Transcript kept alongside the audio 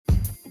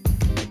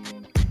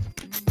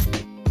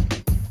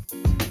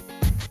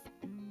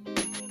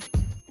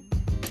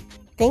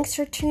Thanks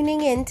for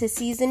tuning in to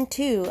Season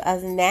 2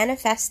 of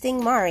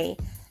Manifesting Mari,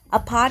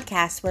 a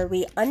podcast where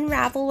we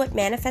unravel what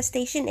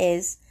manifestation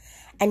is,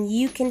 and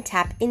you can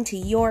tap into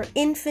your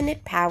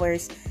infinite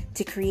powers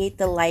to create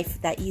the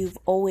life that you've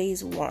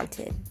always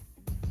wanted.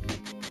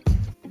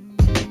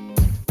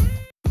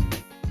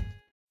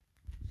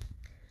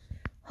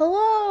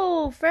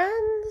 Hello,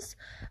 friends!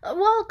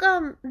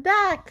 Welcome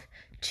back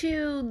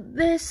to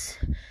this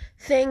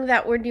thing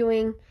that we're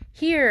doing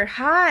here.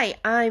 Hi,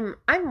 I'm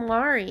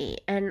Mari,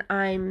 and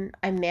I'm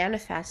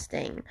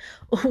manifesting.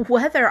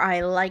 Whether I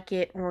like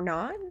it or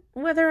not,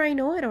 whether I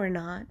know it or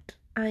not,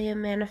 I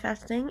am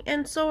manifesting,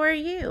 and so are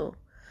you.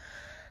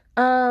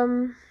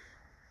 Yeah,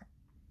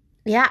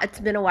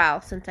 it's been a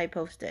while since I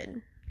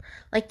posted.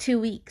 Like 2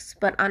 weeks,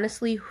 but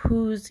honestly,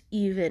 who's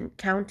even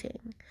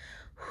counting?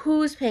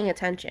 Who's paying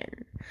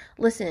attention?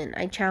 Listen,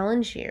 I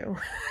challenge you.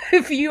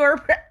 If you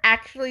are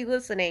actually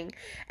listening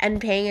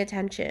and paying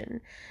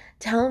attention,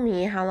 tell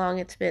me how long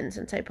it's been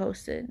since I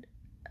posted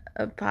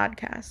a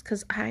podcast,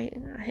 because I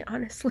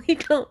honestly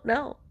don't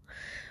know.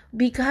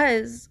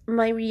 Because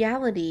my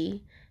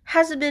reality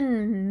has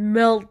been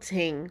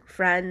melting,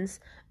 friends.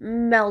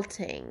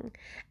 Melting.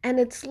 And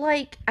it's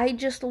like I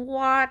just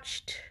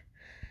watched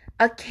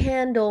a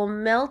candle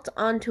melt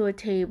onto a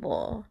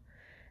table.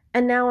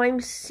 And now I'm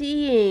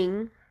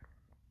seeing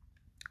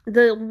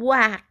the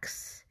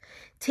wax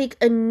take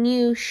a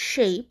new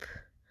shape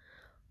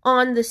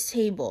on this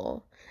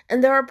table.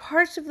 And there are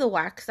parts of the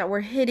wax that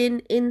were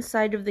hidden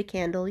inside of the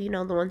candle, you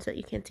know, the ones that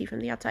you can't see from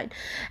the outside.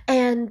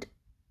 And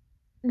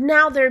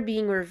now they're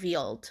being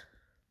revealed.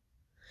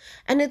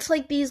 And it's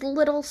like these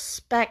little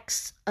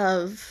specks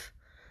of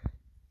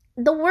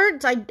the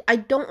words. I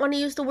don't want to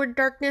use the word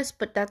darkness,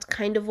 but that's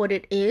kind of what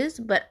it is.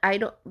 But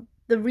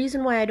the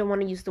reason why I don't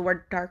want to use the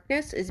word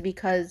darkness is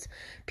because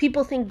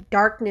people think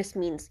darkness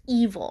means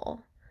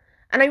evil.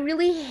 And I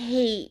really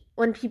hate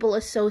when people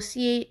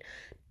associate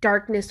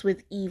darkness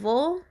with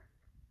evil,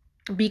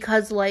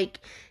 because, like,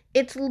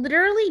 it's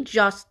literally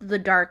just the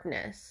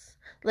darkness.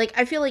 Like,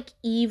 I feel like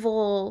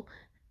evil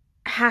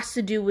has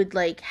to do with,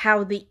 like,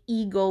 how the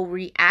ego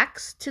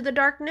reacts to the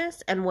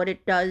darkness and what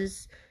it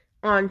does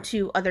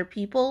onto other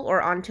people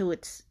or onto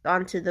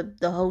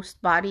the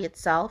host body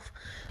itself.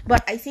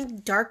 But I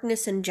think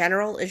darkness in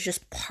general is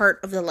just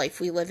part of the life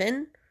we live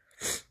in.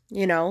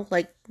 You know,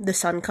 like the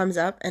sun comes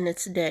up and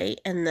it's day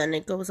and then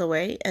it goes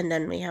away and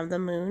then we have the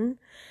moon,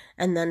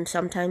 and then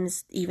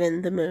sometimes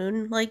even the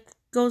moon like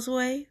goes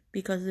away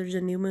because there's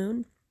a new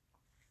moon.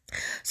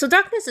 So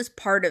darkness is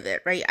part of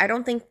it, right? I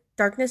don't think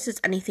darkness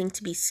is anything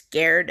to be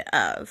scared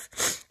of.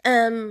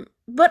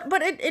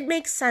 But it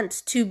makes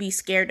sense to be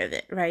scared of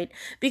it, right?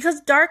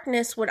 Because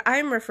darkness, what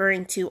I'm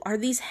referring to, are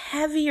these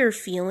heavier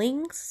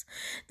feelings.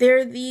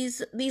 They're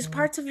these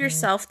parts of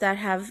yourself that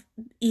have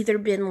either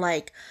been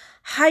like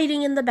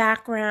hiding in the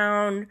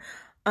background,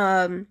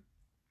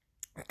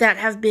 that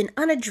have been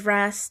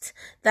unaddressed,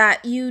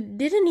 that you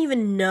didn't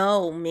even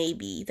know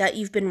maybe that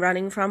you've been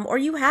running from, or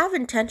you have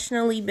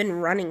intentionally been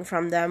running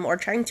from them or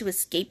trying to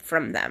escape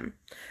from them,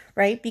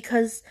 right?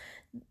 Because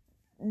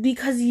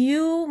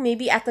you,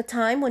 maybe at the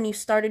time when you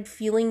started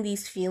feeling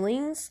these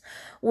feelings,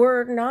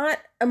 were not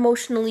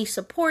emotionally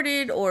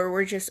supported or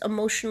were just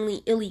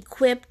emotionally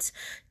ill-equipped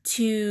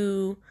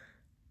to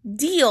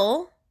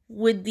deal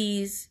with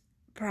these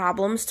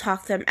problems,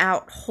 talk them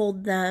out,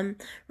 hold them,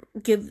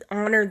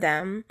 honor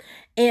them,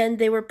 and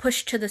they were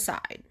pushed to the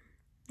side,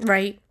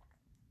 right?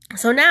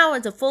 So now,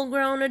 as a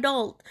full-grown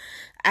adult,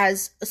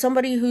 as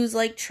somebody who's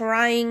like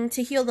trying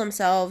to heal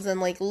themselves and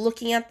like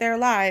looking at their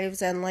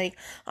lives and like,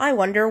 I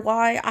wonder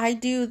why I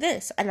do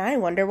this and I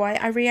wonder why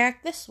I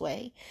react this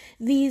way,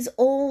 these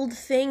old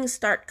things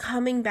start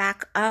coming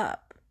back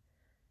up.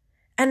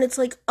 And it's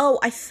like, oh,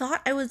 I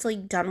thought I was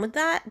like done with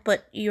that,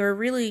 but you're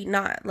really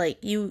not. Like,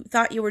 you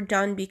thought you were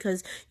done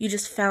because you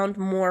just found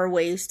more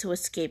ways to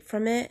escape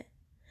from it.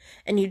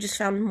 And you just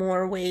found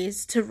more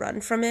ways to run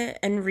from it.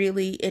 And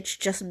really, it's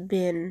just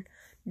been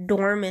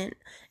dormant.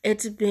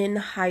 It's been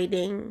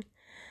hiding.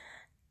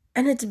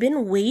 And it's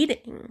been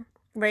waiting,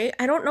 right?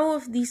 I don't know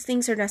if these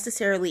things are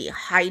necessarily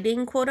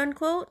hiding, quote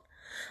unquote.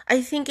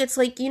 I think it's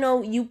like, you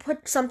know, you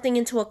put something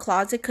into a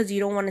closet because you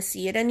don't want to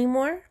see it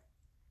anymore.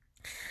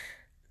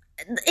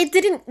 It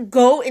didn't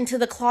go into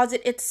the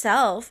closet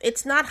itself.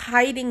 It's not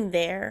hiding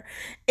there.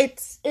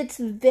 It's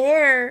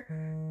there.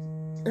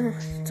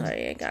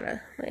 Sorry,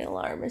 my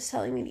alarm is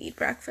telling me to eat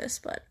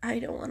breakfast, but I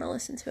don't want to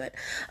listen to it.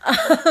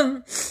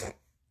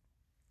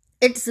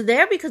 It's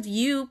there because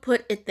you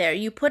put it there.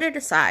 You put it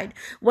aside,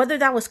 whether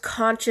that was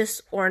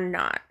conscious or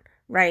not,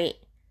 right?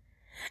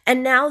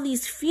 And now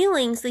these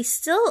feelings, they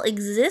still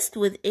exist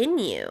within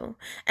you,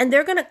 and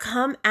they're going to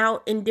come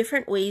out in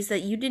different ways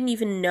that you didn't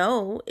even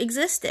know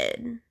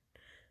existed.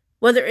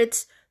 Whether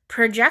it's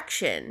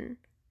projection,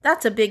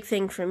 that's a big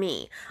thing for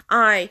me.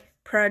 I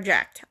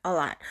project a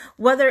lot.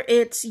 Whether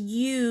it's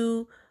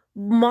you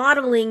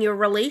modeling your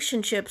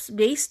relationships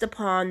based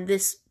upon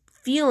this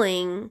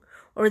feeling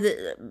or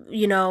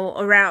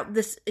around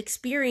this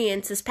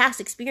experience, this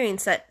past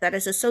experience that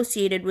is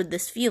associated with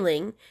this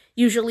feeling,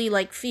 usually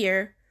like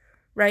fear,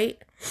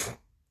 right?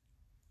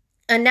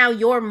 And now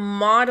you're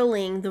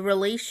modeling the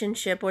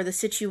relationship or the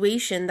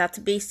situation that's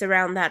based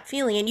around that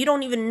feeling. And you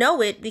don't even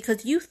know it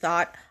because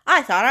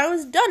I thought I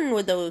was done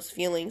with those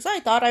feelings. I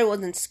thought I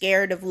wasn't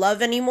scared of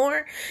love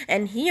anymore.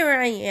 And here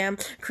I am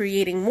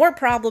creating more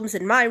problems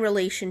in my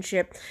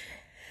relationship,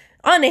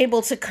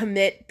 unable to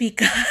commit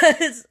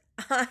because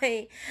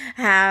I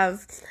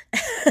have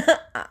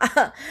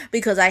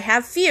because I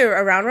have fear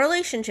around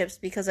relationships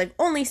because I've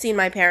only seen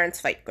my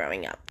parents fight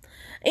growing up.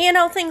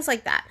 Things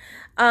like that.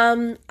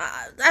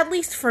 At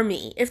least for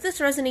me. If this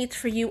resonates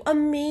for you,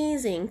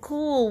 amazing,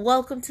 cool,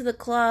 welcome to the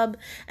club.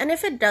 And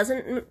if it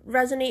doesn't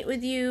resonate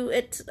with you,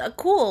 it's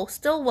cool,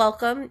 still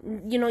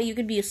welcome. You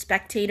could be a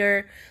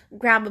spectator,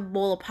 grab a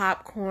bowl of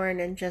popcorn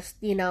and just,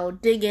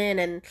 dig in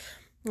and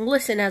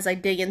listen as I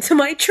dig into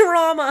my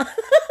trauma.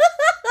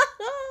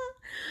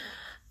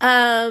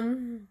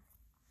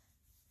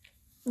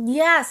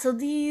 Yeah, so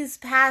these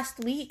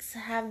past weeks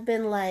have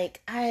been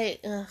like,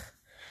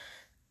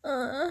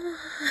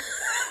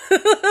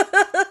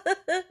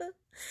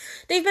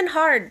 they've been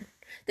hard.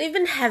 They've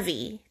been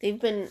heavy. They've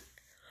been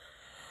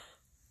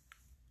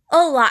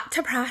a lot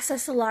to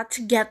process, a lot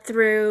to get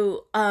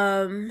through.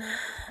 And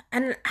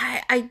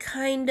I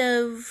kind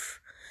of,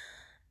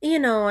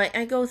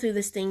 I go through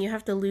this thing. You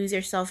have to lose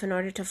yourself in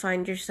order to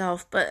find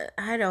yourself. But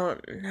I don't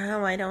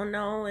know. I don't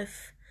know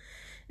if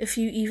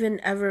you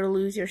even ever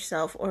lose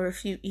yourself or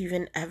if you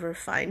even ever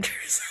find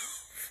yourself.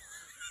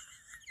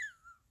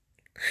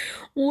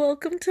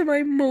 Welcome to my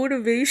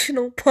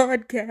motivational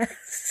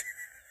podcast.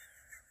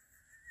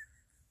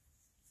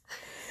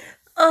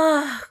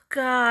 Oh,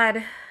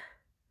 God.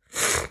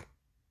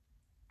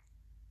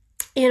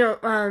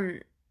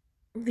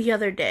 The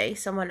other day,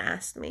 someone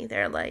asked me,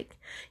 they're like,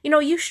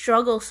 you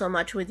struggle so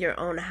much with your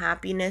own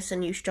happiness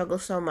and you struggle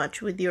so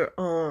much with your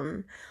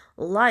own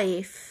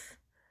life.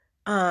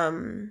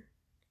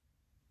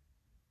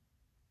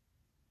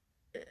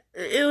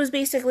 It was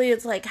basically,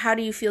 it's like, how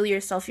do you feel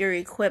yourself? You're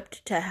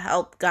equipped to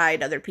help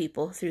guide other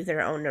people through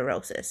their own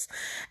neurosis.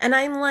 And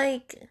I'm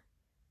like,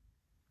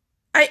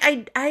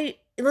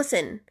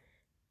 listen,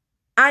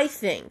 I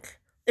think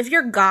if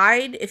your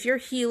guide, if your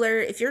healer,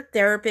 if your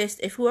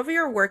therapist, if whoever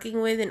you're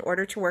working with in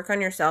order to work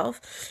on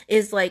yourself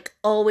is like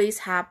always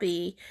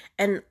happy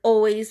and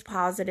always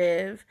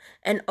positive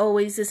and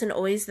always this and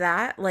always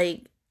that,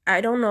 like,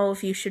 I don't know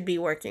if you should be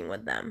working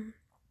with them.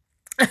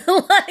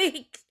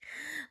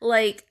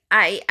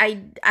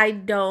 I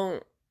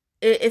don't,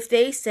 if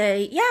they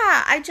say,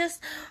 yeah, I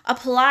just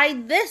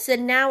applied this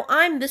and now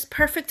I'm this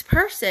perfect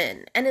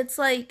person. And it's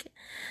like,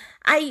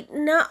 I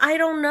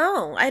don't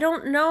know. I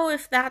don't know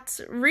if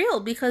that's real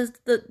because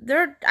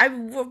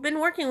I've been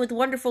working with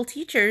wonderful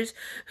teachers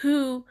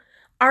who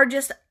are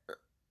just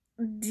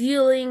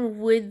dealing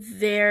with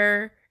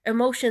their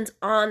emotions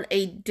on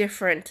a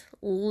different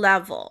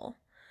level,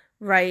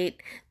 right?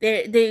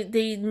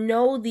 They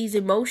know these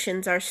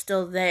emotions are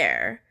still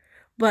there,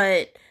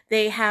 but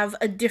they have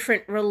a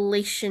different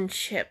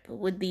relationship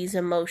with these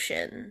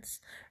emotions,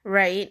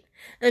 right?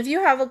 If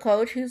you have a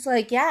coach who's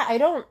like, yeah, I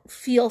don't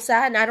feel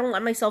sad and I don't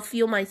let myself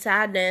feel my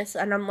sadness,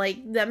 and I'm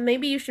like, that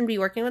maybe you shouldn't be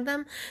working with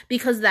them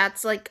because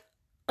that's like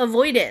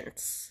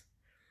avoidance.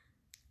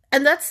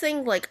 And that's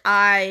thing like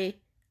I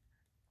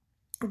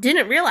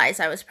didn't realize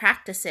I was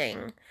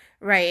practicing,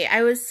 right?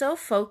 I was so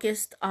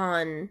focused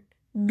on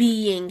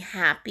being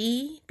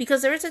happy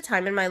because there was a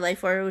time in my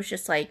life where it was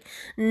just like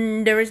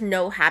there was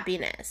no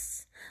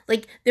happiness.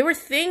 Like there were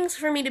things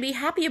for me to be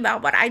happy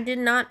about, but I did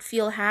not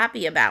feel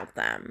happy about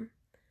them.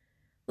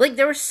 Like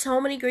there were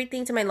so many great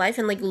things in my life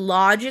and like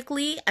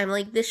logically I'm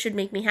like, this should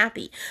make me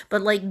happy,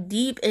 but like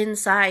deep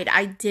inside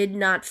I did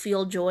not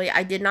feel joy.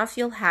 I did not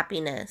feel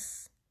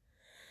happiness.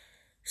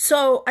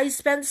 So I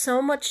spent so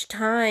much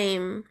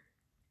time.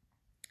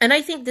 And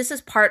I think this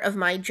is part of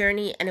my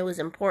journey and it was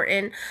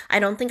important. I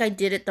don't think I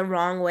did it the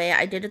wrong way.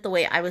 I did it the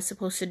way I was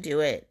supposed to do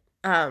it.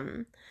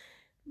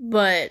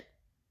 But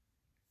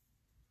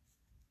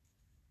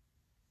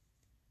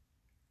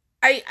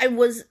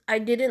I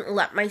didn't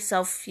let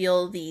myself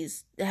feel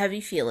these heavy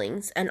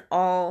feelings and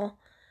all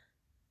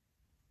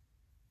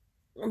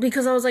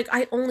because I was like,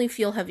 I only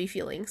feel heavy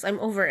feelings. I'm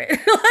over it.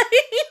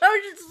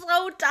 I'm just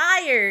so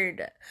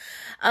tired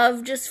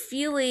of just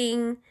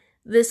feeling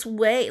this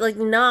way, like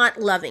not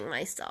loving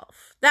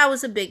myself. That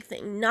was a big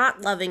thing,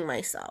 not loving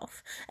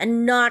myself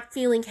and not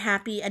feeling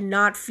happy and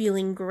not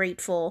feeling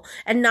grateful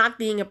and not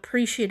being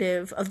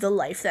appreciative of the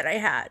life that I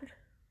had.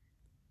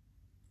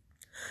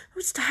 I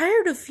was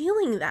tired of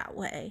feeling that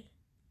way.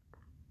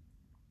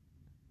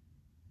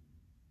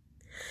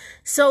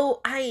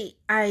 So I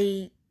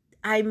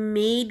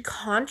made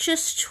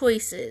conscious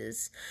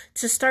choices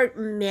to start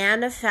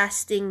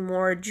manifesting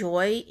more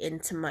joy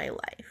into my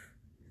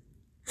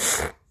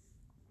life.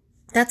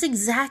 That's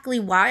exactly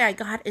why I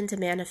got into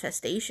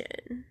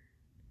manifestation.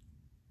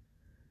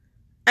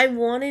 I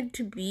wanted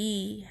to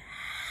be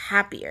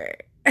happier.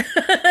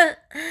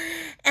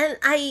 And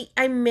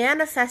I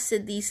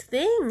manifested these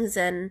things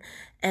and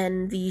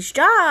these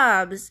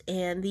jobs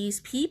and these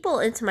people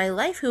into my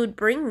life who would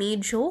bring me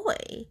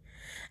joy.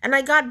 And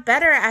I got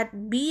better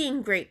at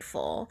being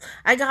grateful.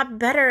 I got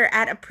better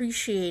at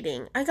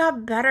appreciating. I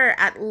got better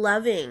at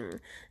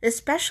loving,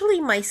 especially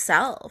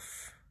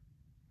myself.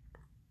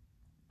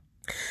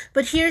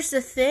 But here's the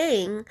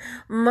thing,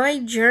 my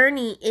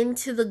journey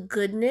into the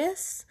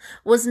goodness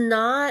was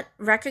not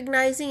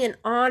recognizing and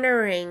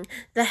honoring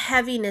the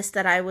heaviness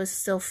that I was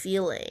still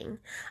feeling.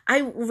 I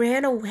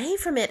ran away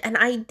from it and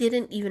I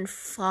didn't even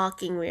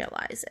fucking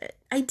realize it.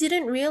 I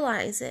didn't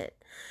realize it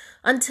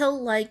until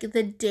like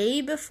the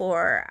day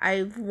before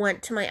I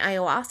went to my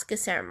ayahuasca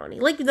ceremony.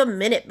 Like the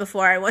minute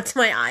before I went to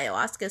my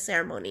ayahuasca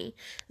ceremony.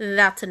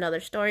 That's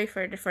another story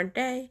for a different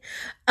day.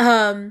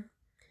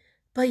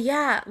 But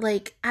yeah,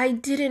 like, I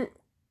didn't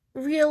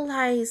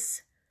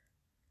realize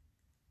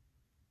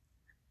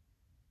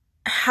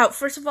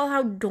first of all,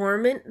 how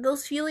dormant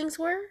those feelings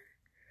were.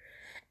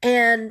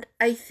 And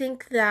I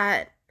think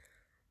that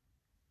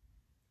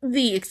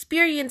the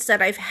experience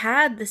that I've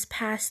had this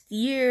past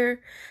year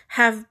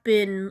have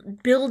been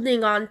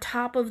building on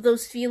top of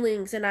those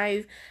feelings, and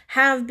I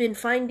have been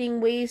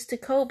finding ways to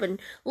cope and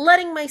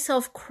letting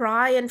myself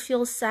cry and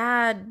feel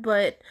sad,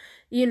 but,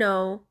 you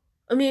know,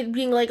 I mean,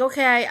 being like,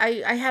 okay,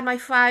 I had my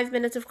 5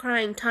 minutes of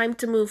crying, time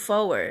to move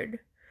forward,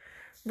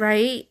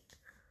 right?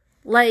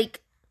 Like,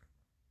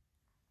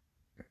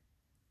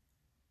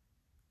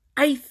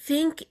 I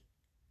think,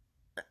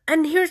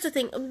 and here's the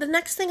thing, the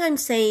next thing I'm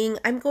saying,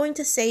 I'm going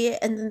to say it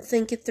and then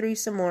think it through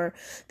some more,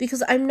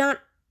 because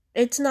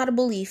it's not a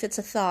belief, it's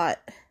a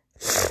thought.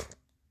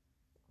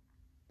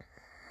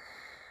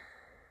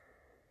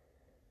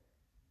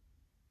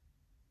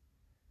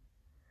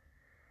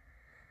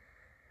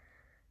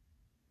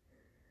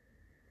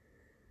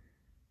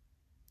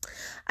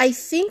 I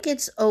think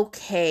it's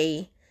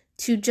okay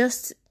to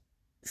just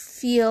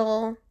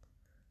feel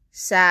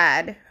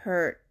sad,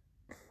 hurt,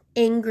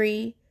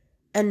 angry,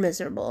 and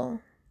miserable.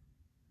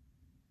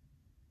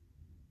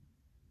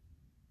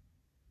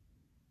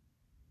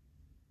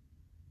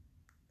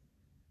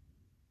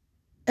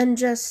 And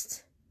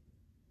just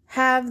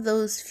have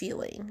those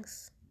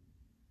feelings.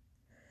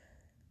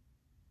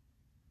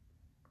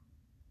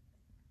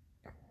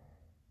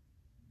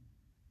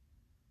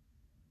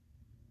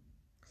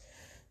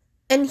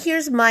 And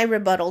here's my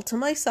rebuttal to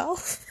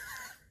myself.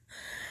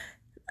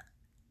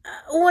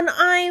 When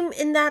I'm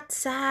in that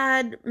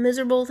sad,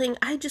 miserable thing,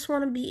 I just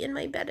want to be in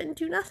my bed and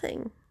do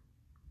nothing.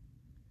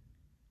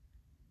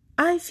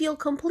 I feel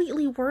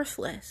completely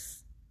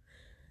worthless.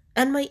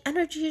 And my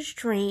energy is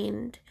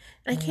drained.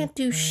 And I can't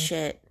do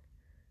shit.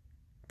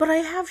 But I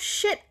have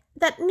shit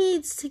that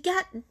needs to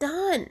get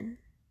done.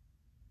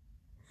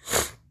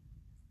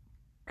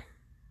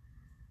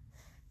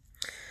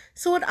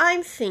 So what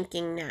I'm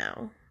thinking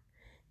now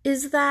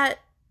is that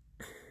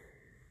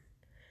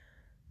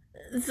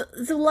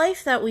the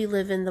life that we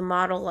live in, the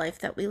model life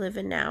that we live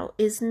in now,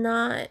 is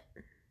not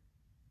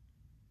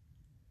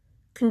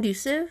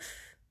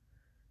conducive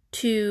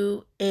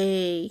to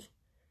a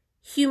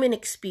human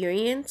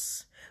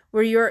experience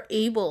where you're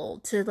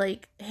able to,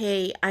 like,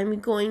 hey, I'm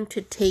going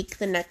to take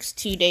the next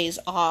 2 days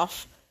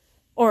off,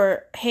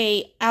 or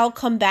hey, I'll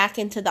come back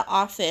into the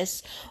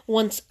office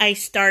once I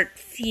start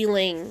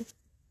feeling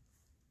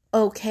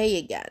okay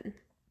again.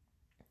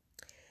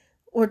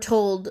 We're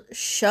told,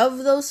 shove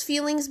those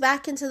feelings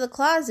back into the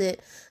closet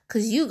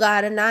because you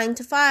got a 9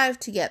 to 5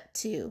 to get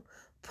to.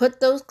 Put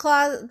those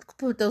closet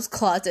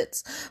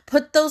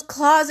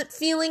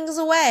feelings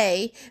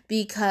away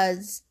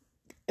because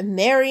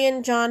Mary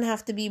and John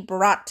have to be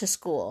brought to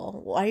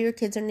school. Why your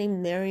kids are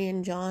named Mary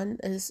and John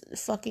is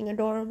fucking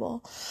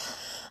adorable.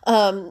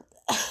 Jaden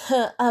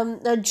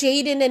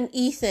and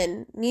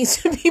Ethan needs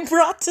to be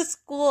brought to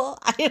school.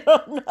 I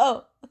don't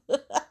know.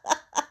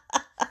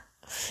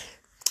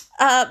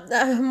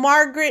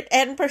 Margaret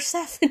and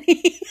Persephone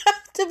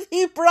have to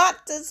be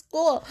brought to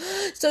school.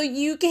 So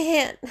you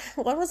can't.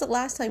 When was the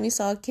last time you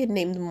saw a kid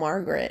named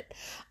Margaret?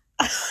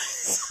 I'm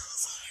so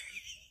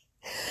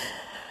sorry.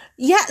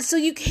 Yeah, so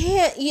you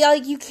can't. Yeah,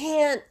 you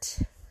can't.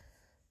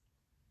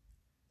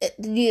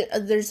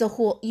 There's a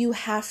whole. You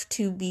have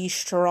to be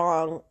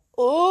strong.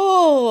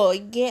 Oh,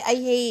 yeah, I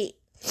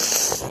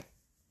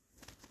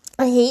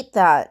hate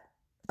that.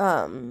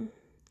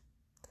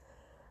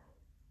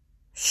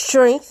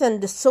 Strength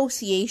and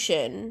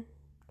dissociation,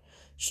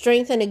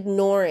 strength and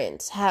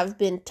ignorance have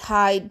been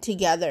tied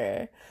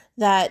together.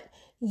 That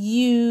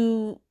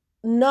you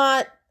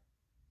not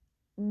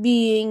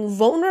being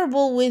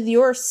vulnerable with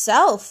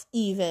yourself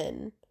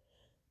even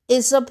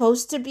is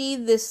supposed to be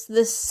this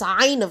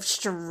sign of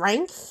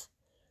strength.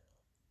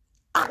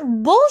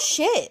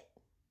 Bullshit.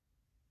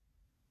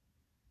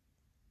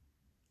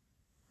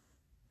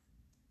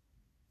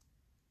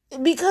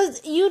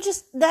 Because you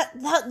just,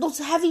 those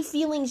heavy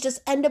feelings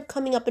just end up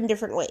coming up in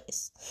different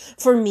ways.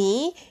 For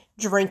me,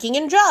 drinking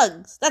and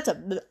drugs. That's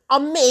an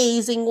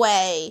amazing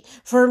way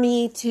for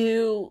me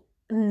to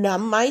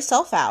numb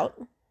myself out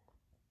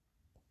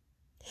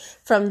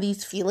from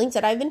these feelings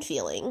that I've been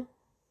feeling.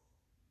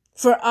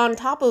 For on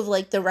top of,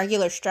 like, the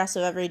regular stress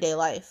of everyday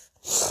life.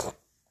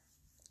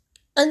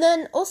 And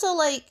then also,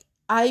 like,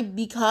 I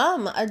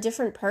become a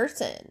different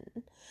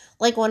person.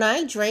 Like, when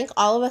I drink,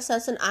 all of a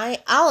sudden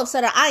I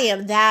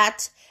am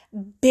that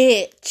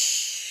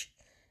bitch.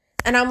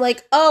 And I'm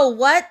like, oh,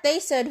 what? They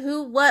said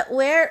who, what,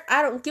 where?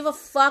 I don't give a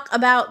fuck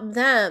about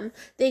them.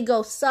 They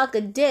go suck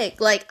a dick.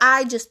 Like,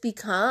 I just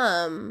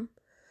become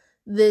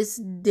this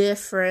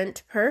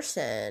different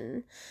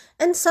person.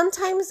 And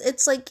sometimes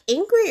it's like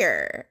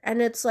angrier.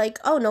 And it's like,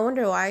 oh, no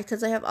wonder why.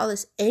 Because I have all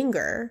this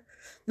anger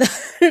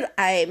that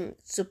I'm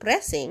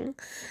suppressing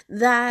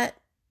that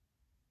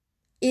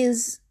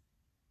is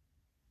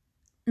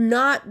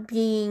not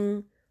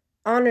being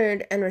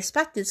honored and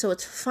respected. So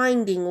it's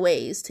finding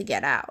ways to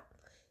get out.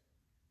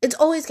 It's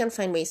always going to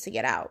find ways to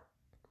get out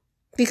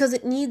because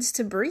it needs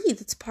to breathe.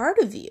 It's part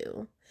of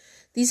you.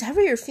 These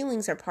heavier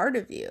feelings are part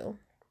of you,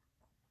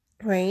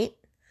 right?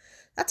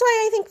 That's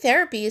why I think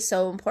therapy is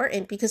so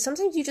important, because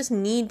sometimes you just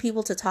need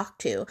people to talk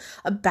to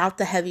about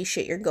the heavy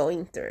shit you're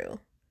going through.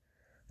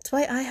 That's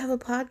why I have a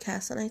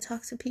podcast and I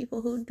talk to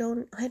people who I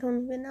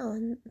don't even know,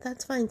 and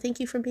that's fine. Thank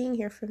you for being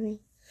here for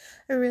me.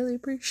 I really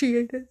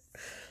appreciate it.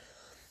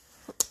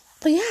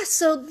 But yeah,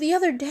 so the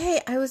other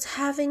day I was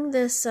having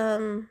this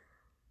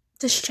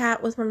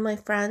chat with one of my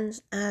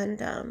friends,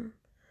 and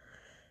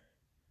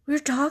we were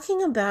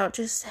talking about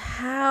just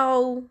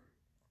how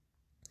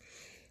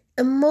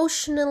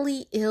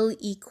emotionally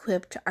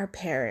ill-equipped our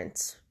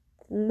parents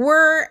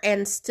were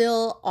and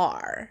still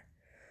are,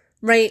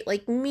 right?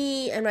 Like,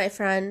 me and my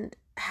friend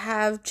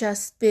have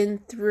just been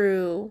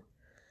through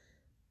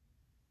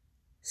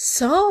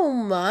so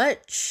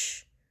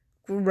much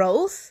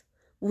growth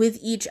with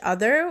each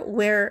other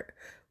where,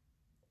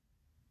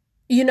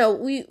 you know,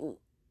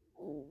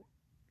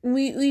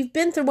 we've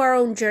been through our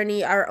own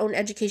journey, our own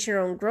education,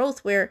 our own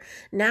growth, where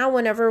now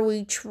whenever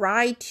we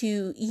try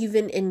to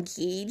even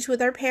engage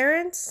with our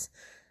parents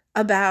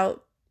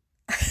about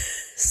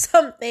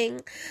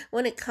something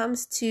when it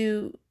comes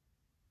to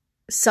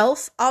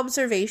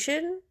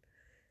self-observation,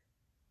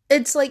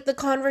 it's like the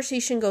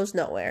conversation goes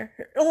nowhere.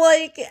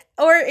 Like,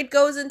 or it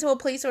goes into a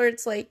place where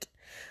it's like,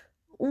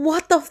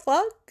 what the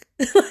fuck?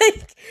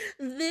 Like,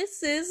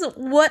 this is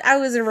what I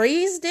was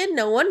raised in.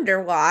 No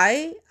wonder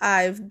why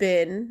I've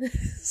been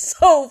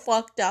so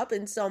fucked up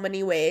in so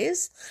many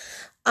ways.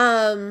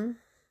 I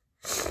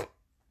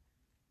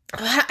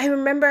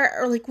remember,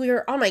 like, we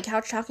were on my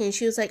couch talking, and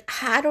she was like,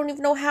 I don't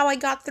even know how I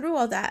got through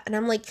all that. And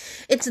I'm like,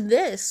 it's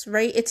this,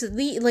 right? It's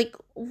the,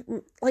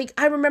 like,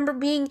 I remember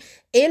being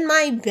in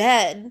my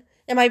bed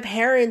in my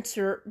parents'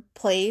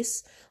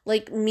 place,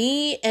 like,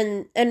 me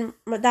and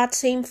that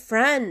same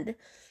friend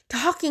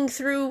talking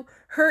through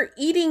her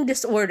eating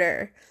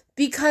disorder,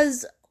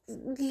 because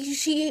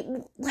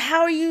we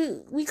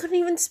couldn't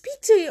even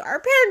speak to our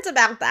parents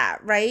about that,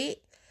 right?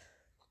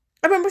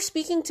 I remember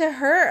speaking to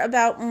her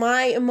about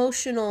my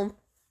emotional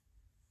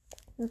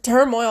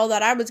turmoil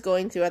that I was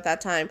going through at that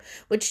time,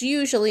 which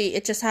usually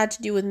it just had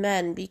to do with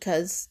men,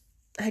 because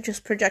I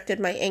just projected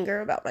my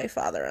anger about my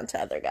father onto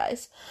other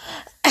guys.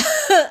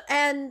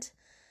 And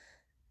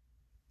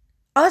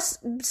us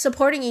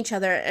supporting each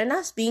other and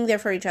us being there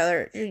for each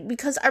other,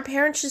 because our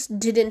parents just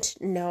didn't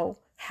know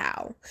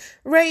how,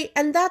 right?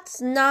 And it's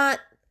not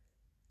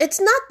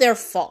their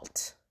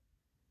fault.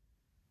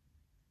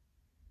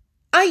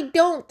 I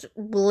don't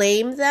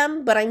blame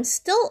them, but I'm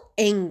still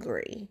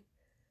angry.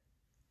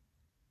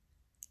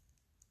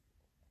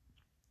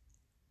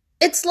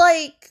 It's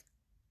like,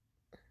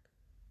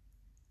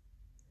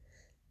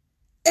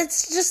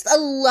 it's just a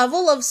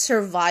level of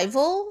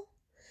survival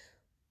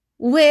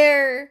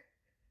where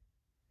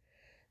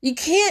you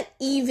can't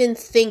even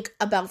think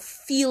about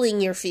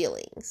feeling your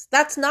feelings.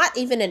 That's not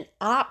even an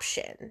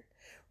option,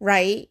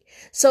 right?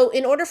 So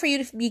in order for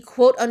you to be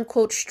quote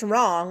unquote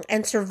strong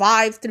and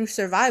survive through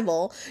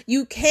survival,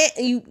 you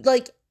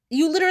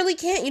literally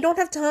can't. You don't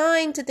have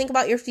time to think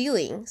about your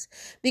feelings,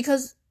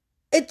 because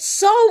it's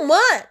so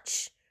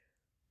much.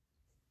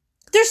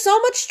 There's so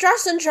much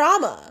stress and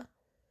trauma.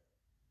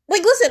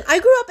 Like, listen, I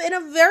grew up in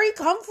a very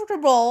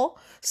comfortable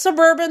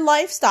suburban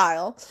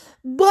lifestyle,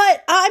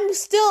 but I'm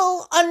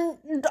still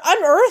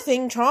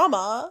unearthing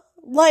trauma.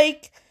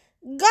 Like,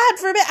 God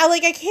forbid,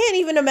 I can't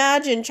even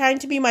imagine trying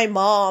to be my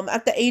mom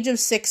at the age of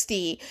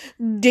 60,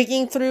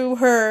 digging through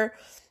her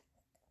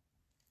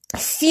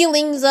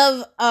feelings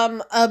of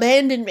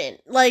abandonment,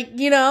 like,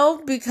 you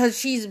know, because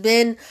she's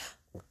been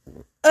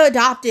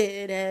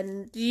adopted,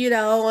 and, you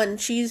know,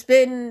 and she's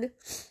been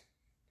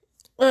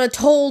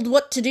told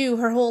what to do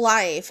her whole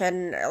life,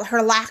 and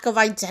her lack of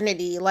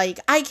identity.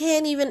 Like, I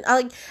can't even,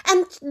 and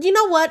you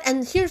know what?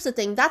 And here's the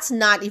thing, that's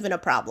not even a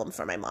problem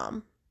for my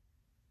mom.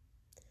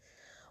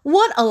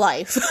 What a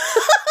life. What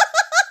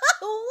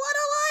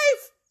a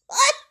life.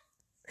 What?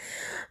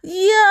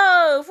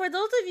 Yo, for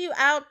those of you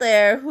out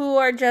there who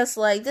are just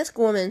like, this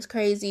woman's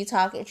crazy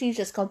talking, she's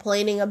just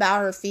complaining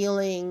about her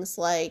feelings,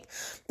 like,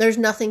 there's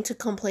nothing to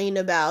complain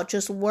about,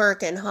 just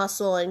work and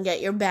hustle and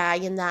get your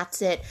bag and that's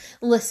it.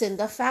 Listen,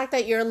 the fact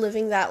that you're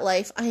living that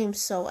life, I am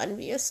so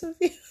envious of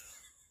you.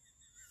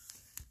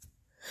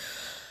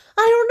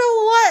 I don't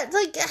know what,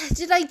 like,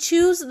 did I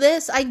choose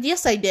this?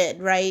 Yes, I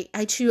did, right?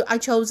 I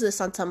chose this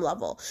on some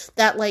level,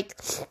 that, like,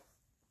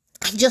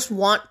 I just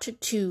want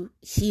to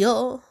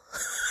heal.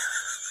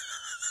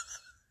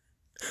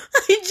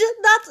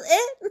 That's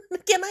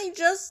it. Can I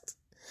just,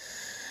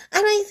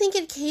 and I think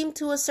it came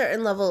to a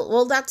certain level.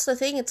 Well, that's the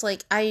thing. It's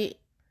like, I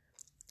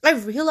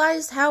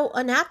realized how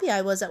unhappy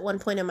I was at one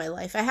point in my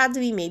life. I had to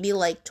be maybe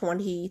like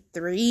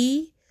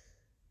 23,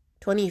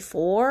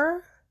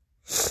 24.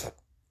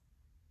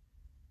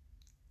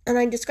 And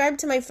I described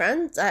to my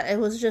friends that it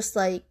was just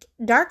like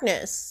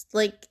darkness.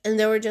 Like, and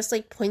there were just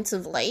like points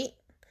of light.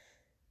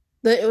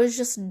 But it was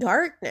just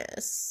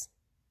darkness.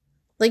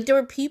 Like, there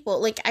were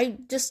people, like, I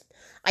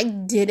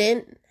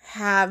didn't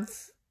have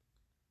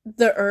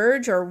the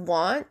urge or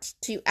want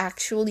to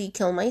actually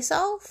kill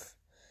myself.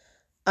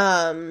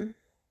 That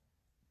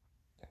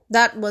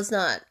was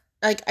not,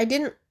 like, I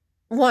didn't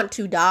want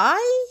to die.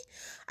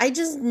 I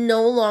just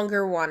no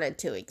longer wanted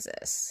to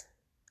exist.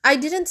 I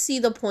didn't see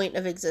the point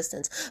of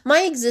existence.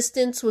 My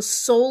existence was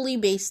solely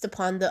based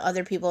upon the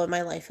other people in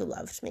my life who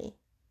loved me.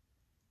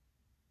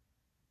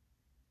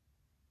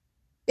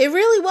 It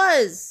really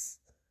was.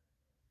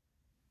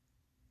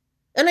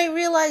 And I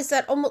realized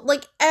that almost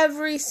like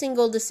every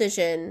single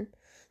decision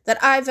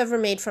that I've ever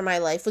made for my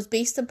life was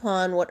based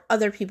upon what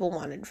other people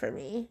wanted for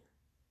me.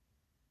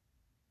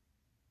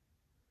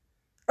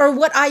 Or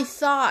what I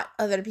thought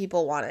other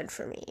people wanted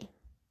for me.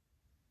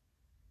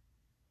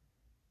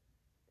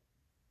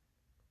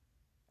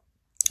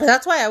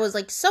 That's why I was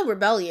like so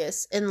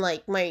rebellious in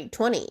like my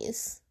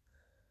 20s.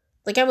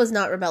 Like, I was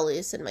not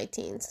rebellious in my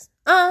teens.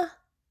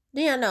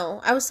 Yeah,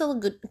 no, I was still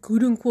a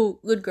quote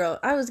unquote good girl.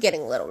 I was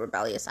getting a little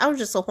rebellious. I was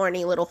just a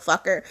horny little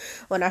fucker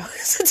when I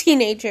was a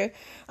teenager.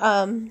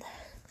 But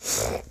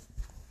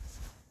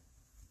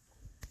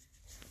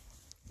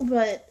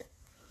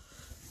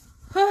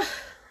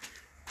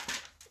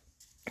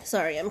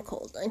sorry, I'm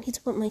cold. I need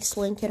to put my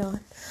blanket on.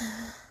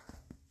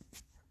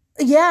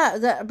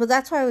 Yeah, but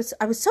that's why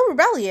I was so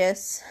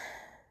rebellious.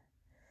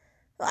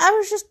 I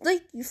was just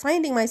like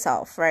finding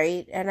myself,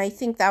 right? And I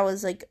think that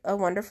was like a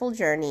wonderful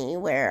journey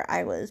where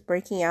I was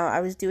breaking out.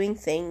 I was doing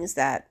things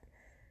that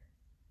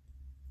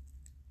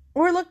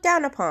were looked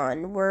down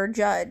upon, were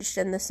judged,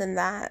 and this and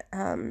that.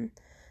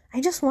 I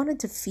just wanted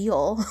to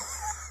feel.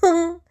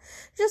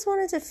 Just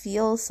wanted to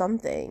feel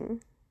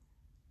something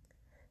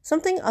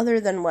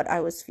other than what I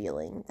was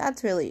feeling.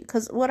 That's really,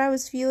 because what I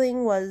was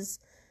feeling was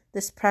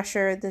this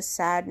pressure, this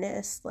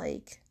sadness.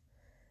 Like,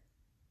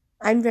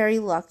 I'm very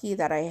lucky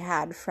that I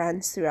had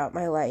friends throughout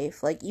my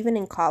life. Like, even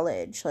in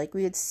college, like,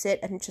 we would sit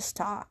and just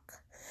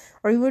talk.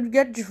 Or we would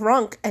get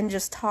drunk and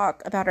just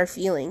talk about our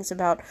feelings,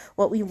 about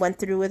what we went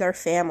through with our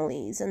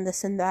families and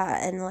this and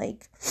that. And,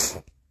 like,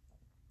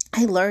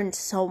 I learned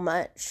so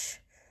much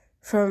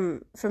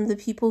from the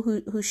people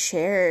who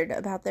shared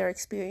about their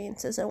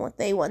experiences and what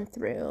they went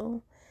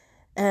through.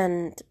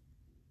 And,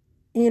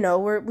 you know,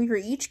 we were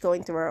each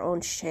going through our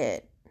own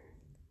shit.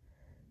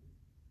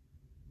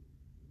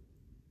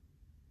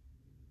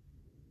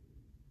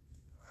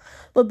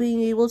 But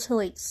being able to,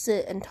 like,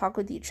 sit and talk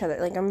with each other,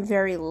 like, I'm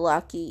very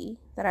lucky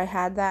that I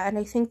had that. And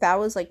I think that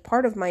was, like,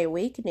 part of my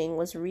awakening,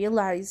 was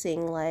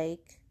realizing,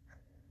 like,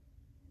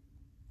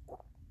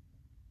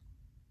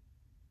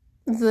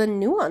 the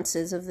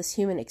nuances of this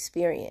human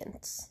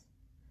experience,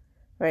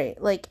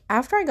 right? Like,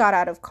 after I got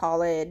out of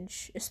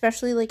college,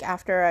 especially, like,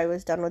 after I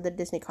was done with the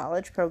Disney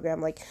College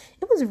program, like,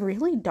 it was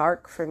really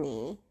dark for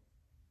me.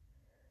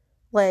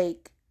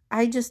 Like,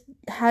 I just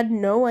had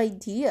no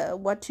idea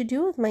what to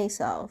do with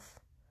myself.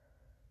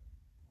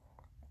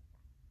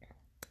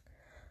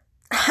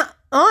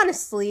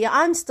 Honestly,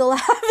 I'm still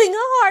having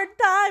a hard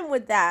time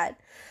with that.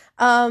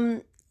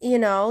 You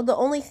know, the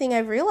only thing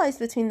I've realized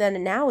between then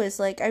and now is,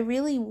 like, I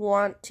really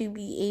want to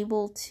be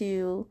able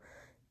to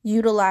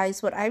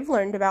utilize what I've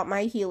learned about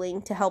my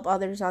healing to help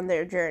others on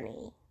their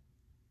journey.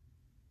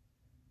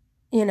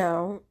 You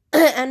know,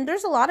 and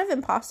there's a lot of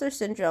imposter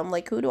syndrome.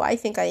 Like, who do I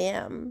think I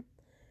am?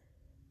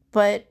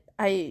 But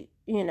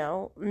you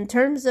know, in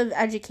terms of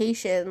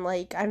education,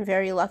 like, I'm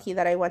very lucky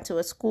that I went to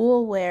a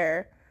school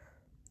where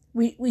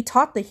we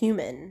taught the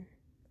human.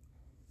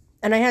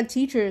 And I had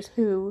teachers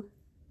who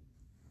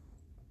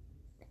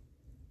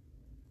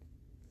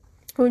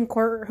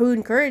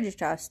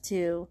encouraged us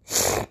to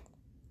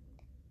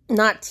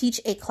not teach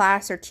a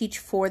class or teach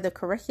for the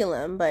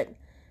curriculum, but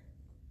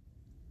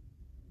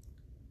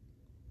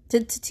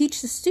to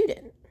teach the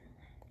student.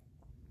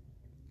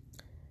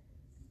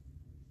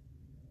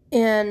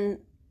 And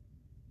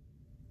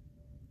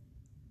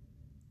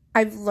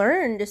I've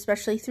learned,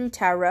 especially through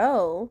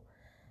tarot,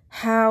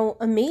 how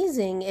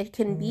amazing it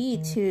can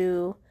be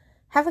to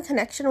have a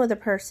connection with a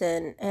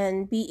person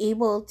and be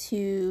able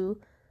to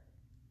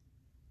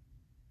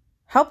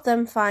help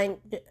them find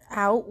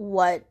out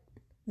what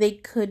they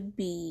could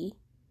be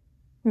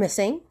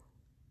missing,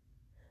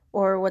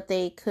 or what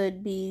they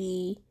could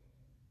be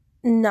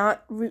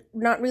not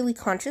really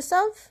conscious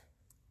of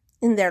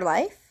in their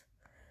life,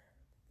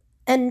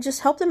 and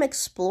just help them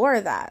explore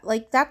that.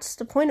 Like, that's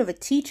the point of a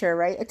teacher,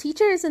 right? A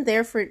teacher isn't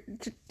there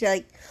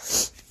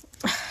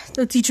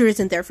the teacher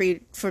isn't there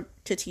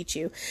to teach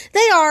you.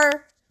 They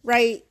are,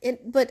 right?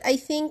 But I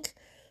think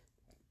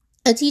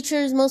A teacher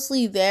is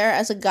mostly there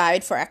as a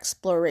guide for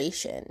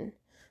exploration,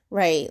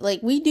 right?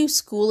 Like, we do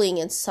schooling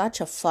in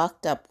such a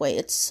fucked up way.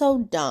 It's so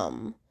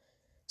dumb.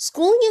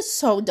 Schooling is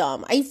so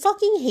dumb. I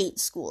fucking hate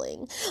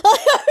schooling.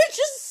 It's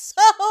just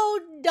so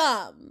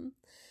dumb.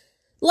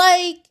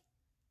 Like,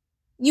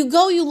 you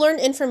go, you learn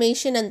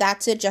information, and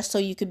that's it just so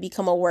you could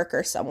become a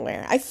worker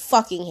somewhere. I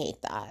fucking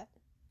hate that.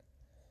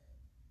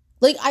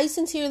 Like, I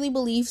sincerely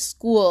believe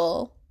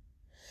school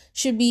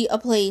should be a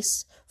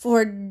place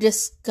for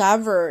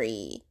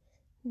discovery.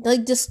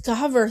 Like,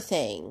 discover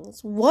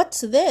things.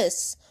 What's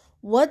this?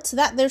 What's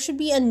that? There should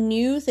be a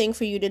new thing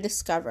for you to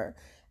discover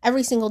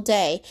every single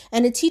day.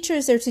 And a teacher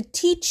is there to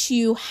teach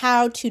you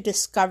how to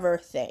discover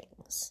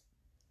things.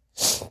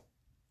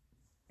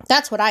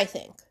 That's what I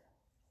think.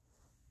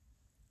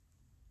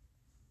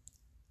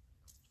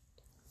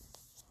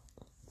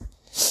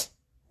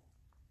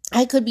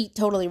 I could be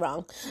totally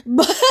wrong,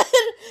 but,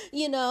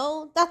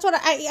 that's what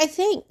I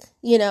think,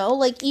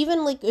 like,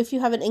 even, like, if you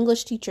have an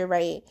English teacher,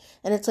 right,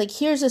 and it's like,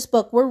 here's this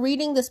book, we're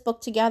reading this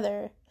book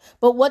together,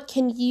 but what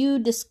can you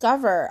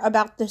discover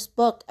about this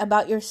book,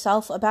 about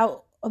yourself,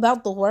 about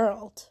the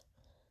world,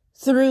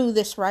 through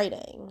this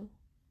writing,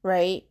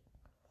 right?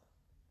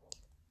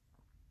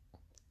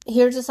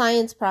 Here's a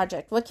science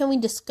project. What can we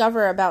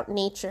discover about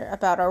nature,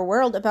 about our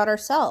world, about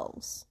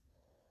ourselves,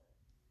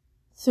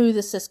 through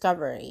this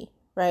discovery,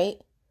 right?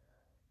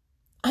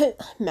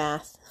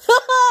 Math.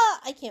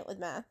 I can't with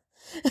math.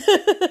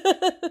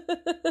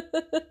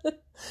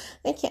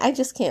 I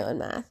just can't with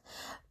math.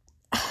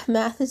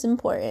 Math is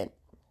important.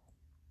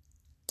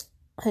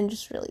 I'm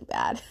just really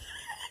bad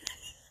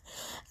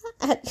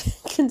at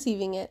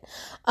conceiving it.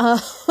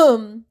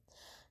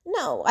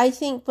 No, I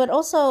think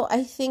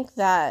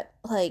that,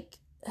 like,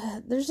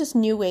 there's this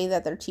new way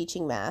that they're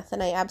teaching math,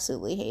 and I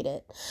absolutely hate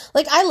it.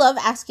 Like, I love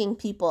asking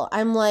people.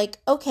 I'm like,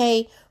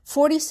 okay,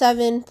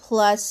 47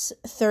 plus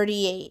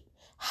 38.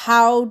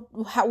 How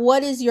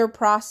what is your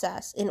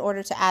process in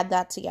order to add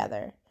that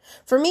together?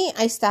 For me,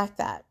 I stack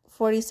that.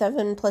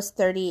 47 plus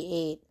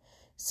 38.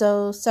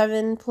 So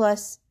 7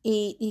 plus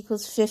 8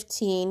 equals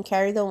 15.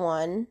 Carry the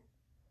 1.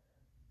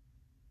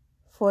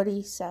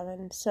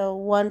 47. So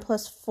 1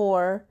 plus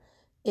 4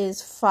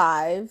 is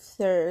 5.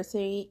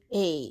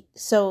 38.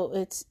 So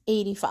it's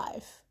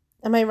 85.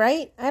 Am I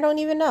right? I don't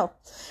even know.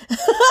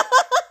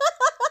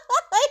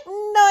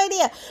 No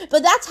idea.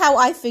 But that's how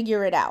I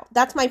figure it out.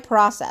 That's my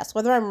process.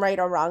 Whether I'm right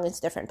or wrong is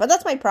different. But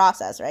that's my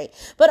process, right?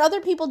 But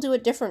other people do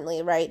it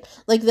differently, right?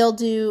 Like, they'll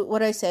do, what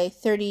do I say,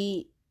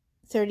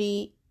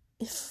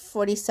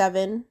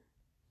 47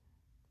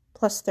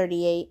 plus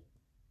 38.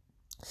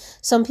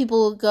 Some people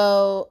will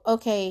go,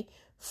 okay,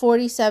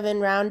 47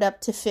 round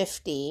up to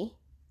 50.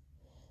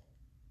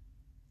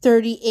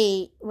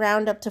 38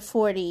 round up to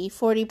 40.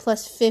 40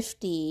 plus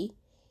 50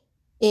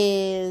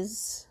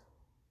 is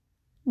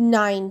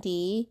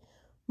 90.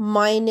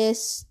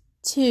 Minus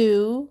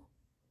 2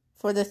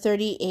 for the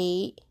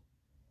 38,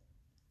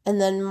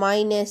 and then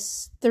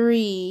minus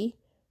 3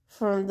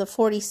 from the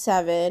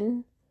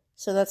 47,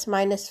 so that's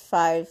minus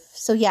 5.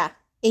 So yeah,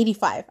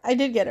 85. I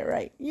did get it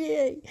right.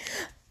 Yay.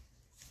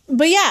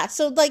 But yeah,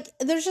 so, like,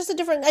 there's just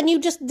and you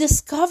just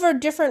discover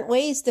different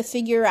ways to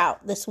figure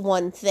out this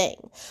one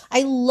thing.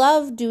 I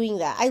love doing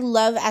that. I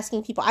love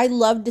asking people. I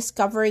love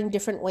discovering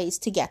different ways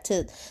to get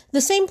to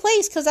the same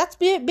place, because that's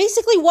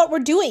basically what we're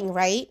doing,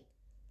 right?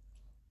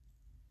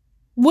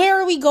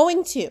 Where are we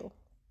going to?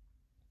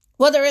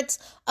 Whether it's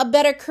a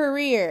better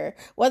career,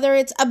 whether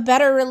it's a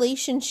better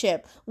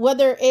relationship,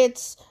 whether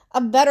it's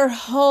a better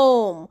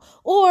home,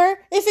 or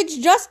if it's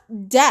just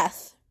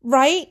death,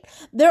 right?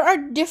 There are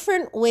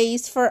different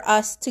ways for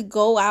us to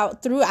go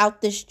out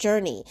throughout this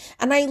journey.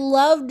 And I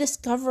love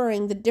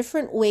discovering the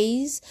different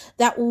ways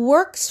that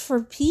works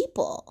for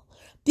people.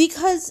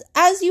 Because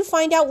as you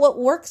find out what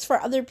works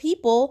for other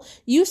people,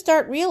 you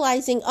start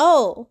realizing,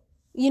 oh,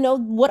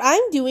 what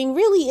I'm doing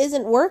really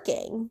isn't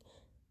working.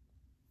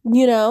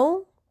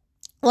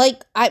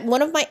 Like,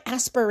 one of my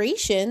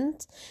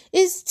aspirations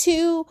is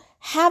to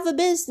have a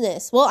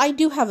business. Well, I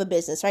do have a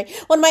business, right?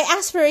 One of my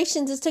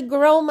aspirations is to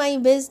grow my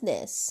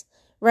business,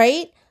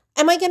 right?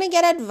 Am I going to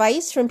get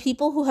advice from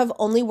people who have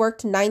only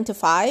worked 9 to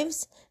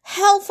 5s?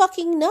 Hell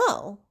fucking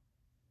no.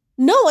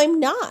 No,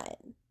 I'm not.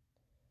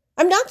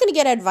 I'm not going to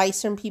get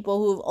advice from people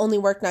who have only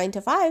worked 9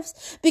 to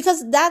 5s,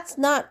 because that's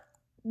not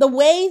the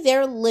way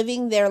they're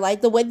living their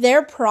life. The way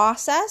their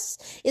process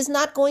is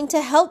not going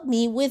to help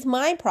me with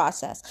my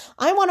process.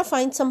 I want to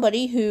find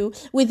somebody who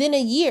within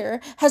a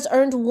year has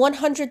earned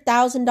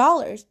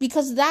 $100,000,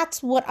 because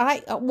that's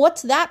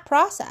what's that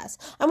process?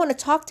 I want to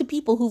talk to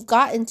people who've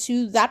gotten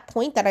to that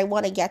point that I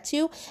want to get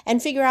to and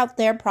figure out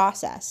their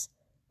process,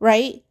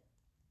 right?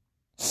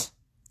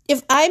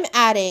 If I'm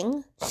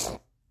adding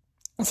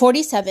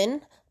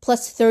 47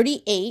 plus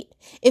 38,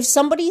 if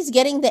somebody's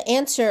getting the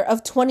answer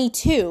of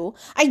 22,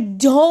 I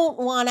don't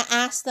want to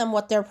ask them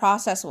what their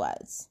process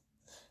was.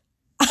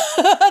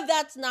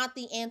 That's not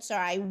the answer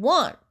I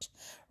want,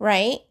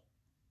 right?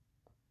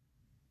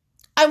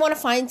 I want to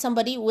find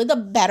somebody with a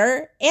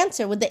better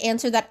answer, with the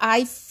answer that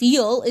I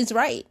feel is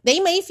right. They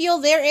may feel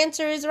their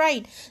answer is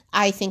right.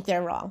 I think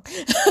they're wrong.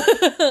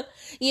 And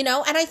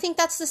I think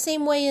that's the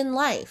same way in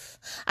life.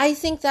 I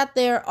think that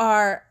there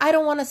are, I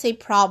don't want to say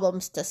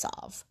problems to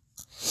solve.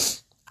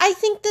 I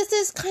think this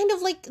is kind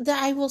of like,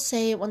 I will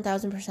say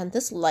 1000%,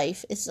 this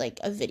life is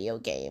like a video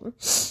game.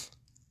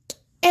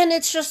 And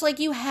it's just like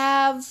you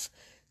have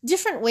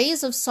different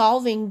ways of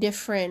solving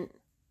different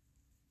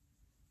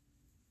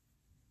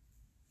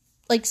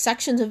like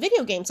sections of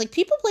video games. Like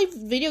people play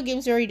video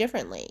games very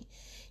differently,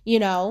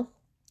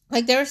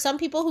 Like there are some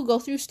people who go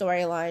through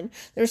storyline.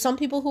 There are some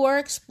people who are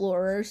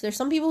explorers. There's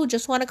some people who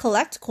just want to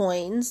collect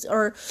coins,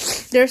 or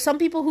there are some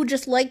people who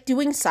just like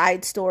doing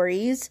side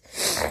stories.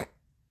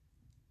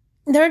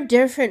 There are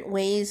different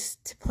ways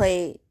to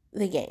play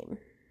the game.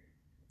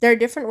 There are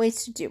different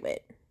ways to do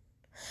it.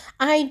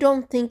 I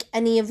don't think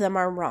any of them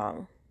are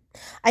wrong.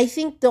 I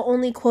think the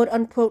only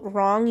quote-unquote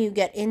wrong you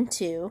get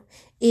into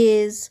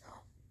is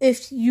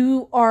if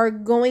you are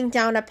going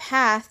down a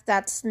path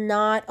that's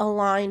not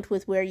aligned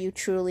with where you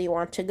truly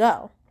want to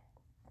go.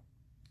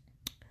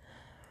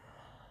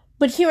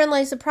 But herein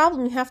lies the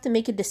problem. You have to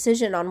make a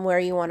decision on where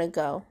you want to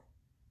go.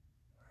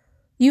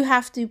 You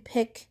have to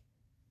pick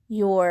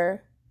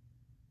your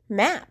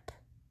map.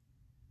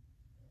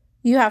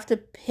 You have to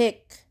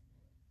pick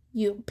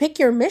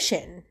your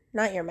mission,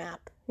 not your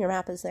map. Your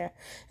map is there.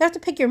 You have to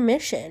pick your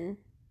mission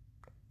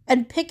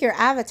and pick your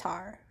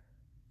avatar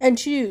and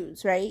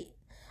choose, right?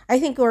 I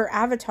think your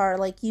avatar,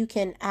 like, you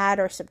can add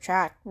or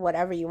subtract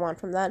whatever you want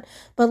from that.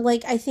 But,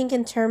 like, I think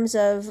in terms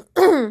of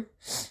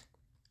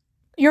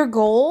your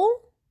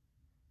goal,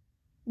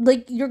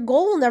 like, your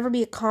goal will never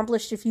be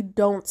accomplished if you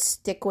don't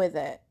stick with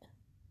it.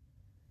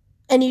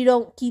 And you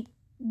don't keep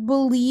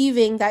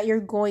believing that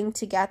you're going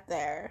to get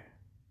there.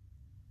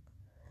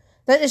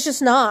 That is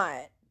just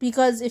not.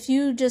 Because if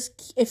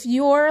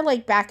you're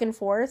like back and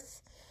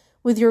forth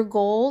with your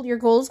goal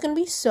is going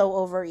to be so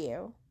over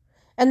you.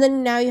 And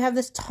then now you have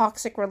this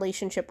toxic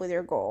relationship with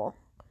your goal.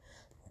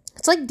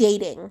 It's like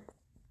dating,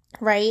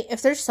 right?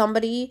 If there's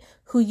somebody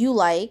who you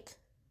like,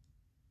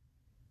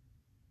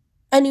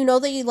 and you know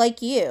that you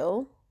like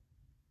you,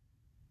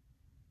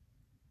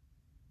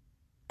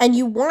 and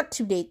you want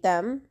to date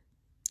them,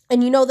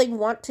 and you know they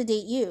want to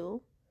date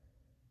you,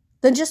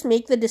 then just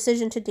make the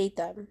decision to date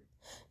them.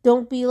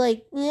 Don't be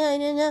like, I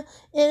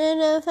don't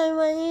know if I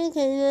want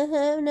you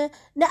to,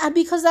 no,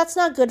 because that's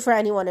not good for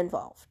anyone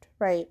involved,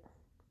 right?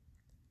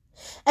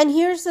 And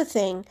here's the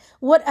thing,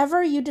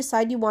 whatever you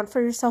decide you want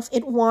for yourself,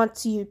 it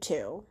wants you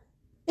to.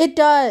 It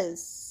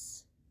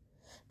does.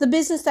 The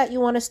business that you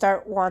want to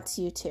start wants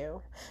you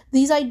to.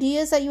 These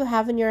ideas that you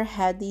have in your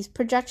head, these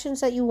projections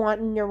that you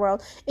want in your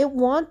world, they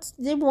want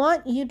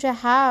you to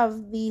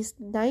have these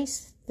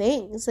nice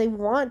things. They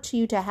want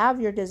you to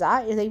have your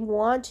desire. They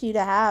want you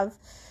to have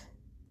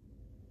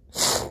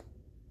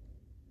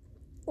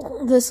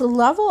this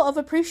level of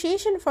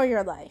appreciation for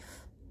your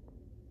life,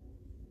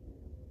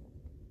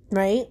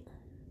 right?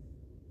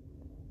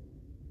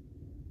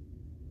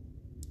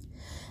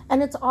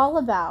 And it's all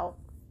about,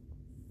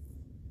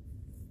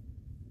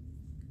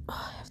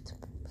 I have to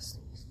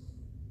sneeze.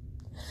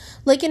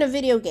 Like in a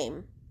video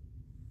game,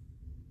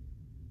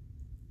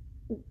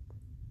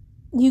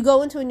 you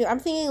go into I'm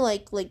thinking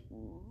like,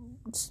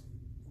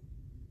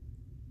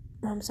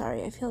 I'm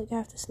sorry, I feel like I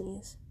have to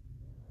sneeze.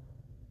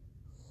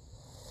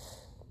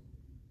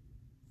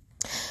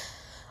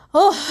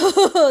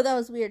 Oh, that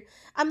was weird.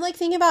 I'm like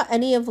thinking about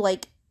any of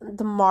like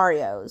the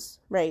Marios,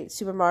 right?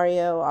 Super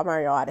Mario,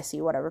 Mario Odyssey,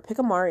 whatever. Pick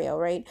a Mario,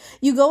 right?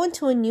 You go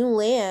into a new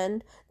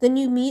land, then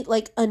you meet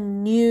like a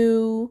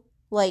new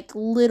like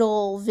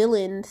little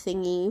villain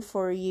thingy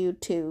for you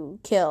to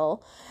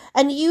kill.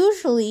 And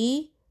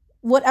usually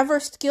whatever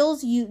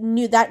skills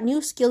that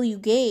new skill you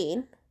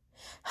gain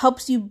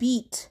helps you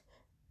beat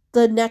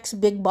the next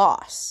big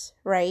boss,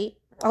 right?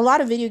 A lot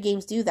of video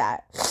games do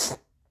that.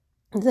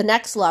 The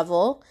next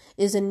level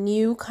is a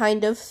new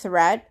kind of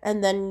threat,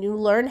 and then you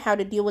learn how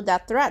to deal with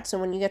that threat. So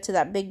when you get to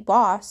that big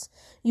boss,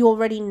 you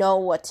already know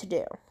what to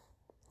do,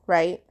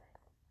 right?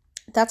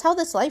 That's how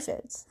this life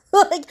is.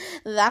 Like,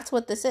 that's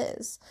what this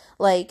is.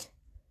 Like,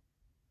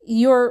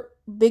 your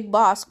big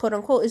boss, quote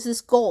unquote, is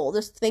this goal,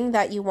 this thing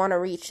that you want to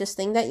reach, this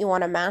thing that you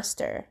want to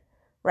master,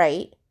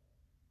 right?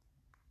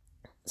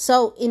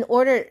 So in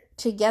order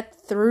to get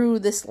through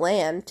this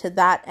land to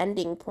that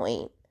ending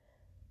point,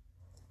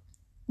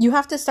 you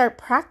have to start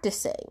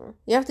practicing.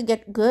 You have to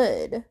get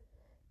good.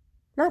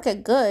 Not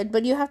get good,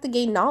 but you have to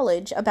gain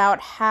knowledge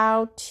about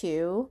how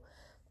to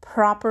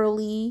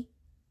properly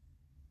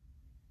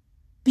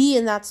be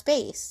in that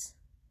space.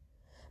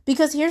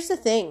 Because here's the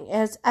thing,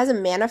 as a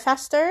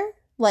manifester,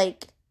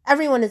 like,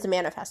 everyone is a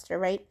manifester,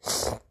 right?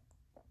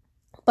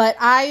 But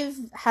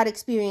I've had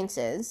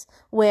experiences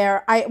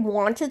where I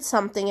wanted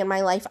something in my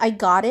life, I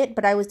got it,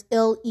 but I was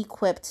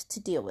ill-equipped to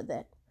deal with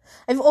it.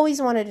 I've always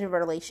wanted a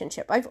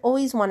relationship. I've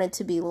always wanted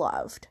to be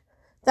loved.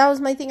 That was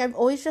my thing. I've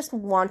always just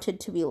wanted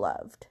to be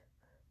loved,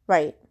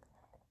 right?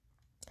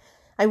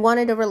 I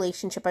wanted a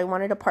relationship. I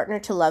wanted a partner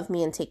to love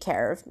me and take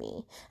care of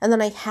me. And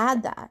then I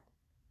had that.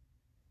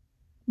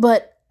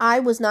 But I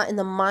was not in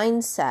the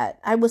mindset,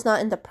 I was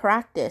not in the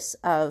practice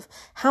of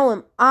how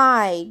am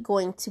I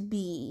going to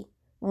be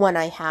when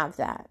I have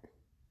that.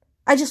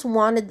 I just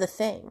wanted the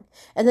thing.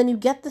 And then you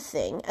get the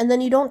thing and then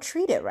you don't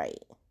treat it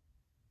right.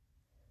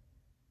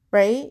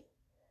 Right?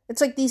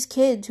 It's like these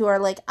kids who are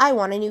like, I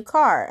want a new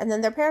car. And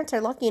then their parents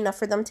are lucky enough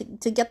for them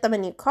to get them a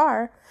new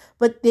car.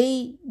 But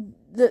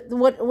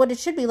what it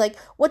should be like,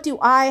 what do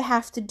I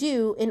have to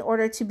do in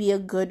order to be a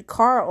good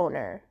car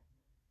owner?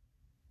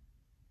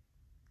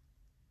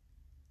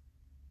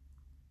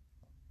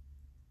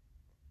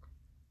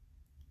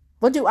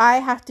 What do I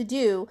have to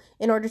do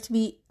in order to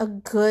be a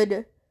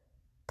good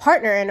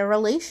partner in a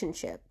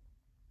relationship?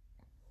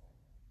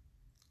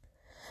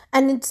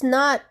 And it's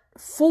not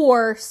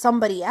for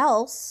somebody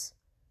else.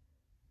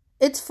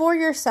 It's for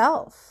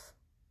yourself.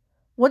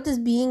 What does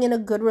being in a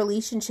good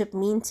relationship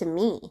mean to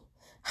me?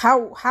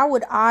 How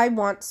would I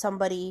want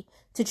somebody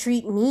to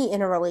treat me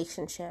in a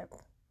relationship?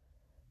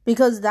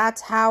 Because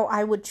that's how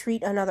I would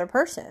treat another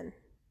person.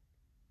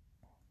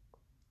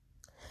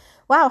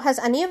 Wow, has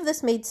any of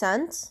this made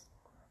sense?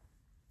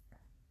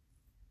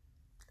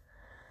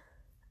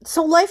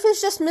 So life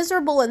is just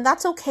miserable and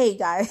that's okay,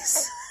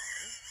 guys.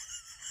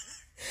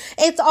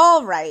 It's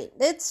all right.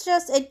 It's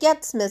just, it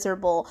gets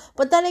miserable,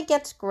 but then it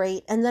gets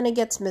great, and then it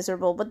gets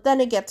miserable, but then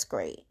it gets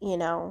great, you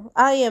know?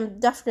 I am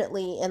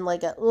definitely in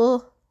like a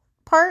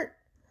part.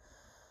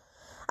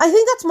 I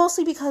think that's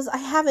mostly because I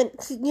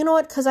haven't, you know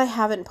what? Because I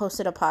haven't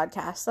posted a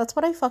podcast. That's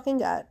what I fucking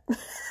got.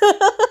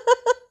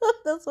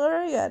 That's what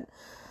I got.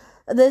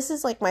 This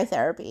is like my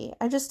therapy.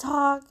 I just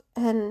talk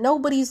and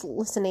nobody's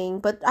listening,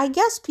 but I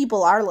guess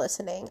people are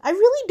listening. I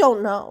really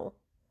don't know.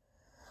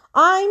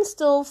 I'm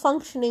still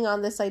functioning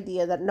on this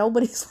idea that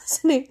nobody's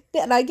listening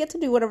and I get to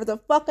do whatever the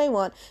fuck I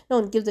want. No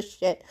one gives a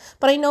shit.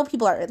 But I know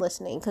people are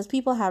listening because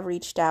people have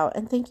reached out,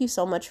 and thank you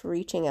so much for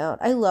reaching out.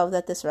 I love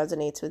that this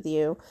resonates with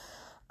you.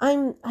 I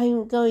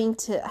need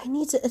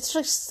to, it's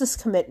just this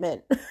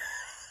commitment.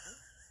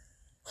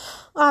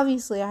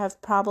 Obviously, I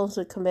have problems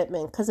with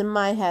commitment because in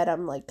my head,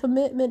 I'm like,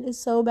 commitment is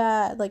so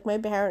bad. Like, my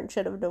parents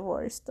should have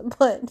divorced,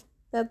 but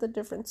that's a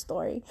different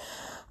story.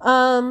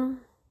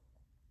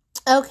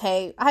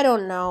 Okay, I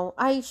don't know.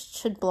 I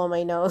should blow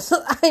my nose.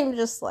 I'm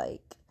just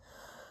like,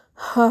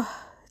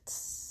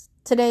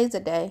 today's a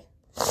day.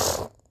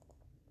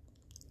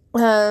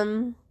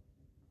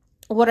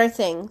 What are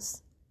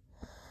things?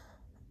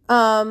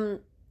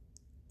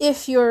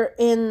 If you're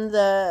in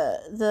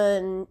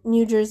the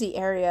New Jersey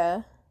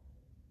area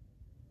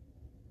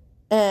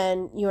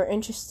and you're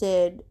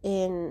interested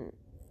in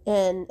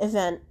an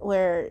event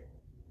where,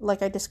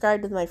 like I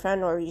described with my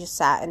friend, where we just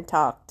sat and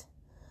talked,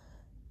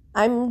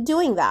 I'm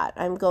doing that.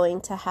 I'm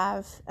going to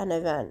have an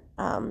event.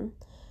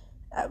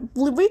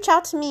 Reach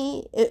out to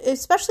me,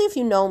 especially if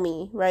you know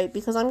me, right?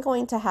 Because I'm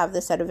going to have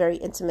this at a very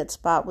intimate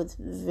spot with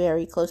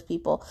very close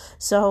people.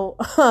 So,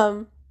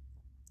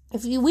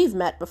 if we've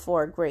met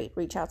before, great,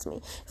 reach out to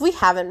me. If we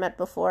haven't met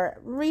before,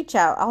 reach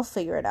out. I'll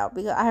figure it out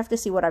because I have to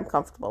see what I'm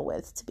comfortable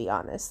with, to be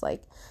honest.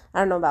 Like, I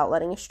don't know about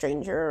letting a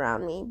stranger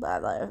around me,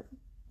 but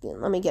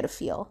let me get a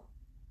feel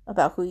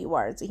about who you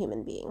are as a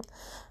human being.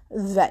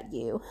 Vet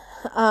you.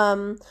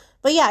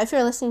 But yeah, if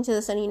you're listening to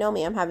this and you know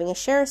me, I'm having a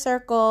share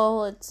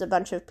circle. It's a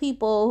bunch of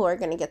people who are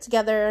going to get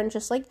together and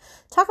just like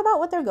talk about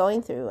what they're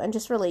going through and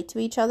just relate to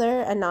each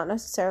other, and not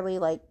necessarily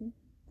like,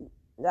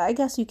 I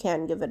guess you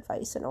can give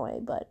advice in a way,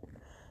 but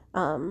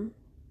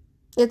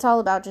it's all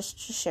about just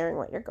sharing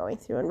what you're going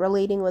through and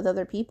relating with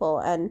other people,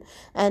 and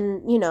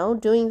you know,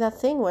 doing that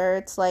thing where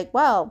it's like,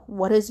 wow,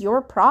 what is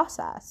your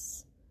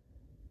process?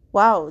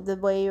 Wow, the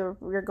way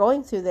you're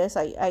going through this,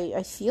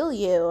 I feel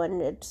you,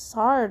 and it's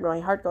hard. My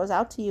heart goes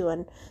out to you,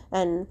 and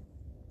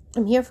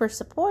I'm here for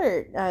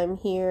support. I'm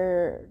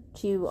here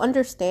to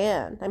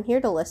understand. I'm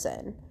here to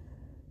listen,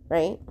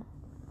 right?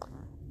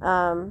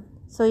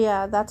 So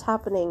yeah, that's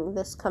happening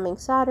this coming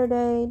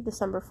Saturday,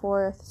 December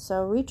 4th.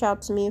 So reach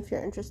out to me if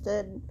you're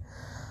interested.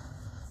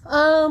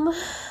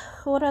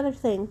 What other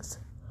things?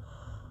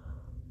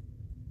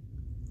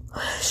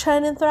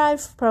 Shine and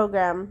Thrive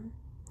program.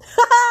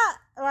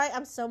 Right,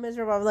 I'm so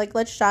miserable. I'm like,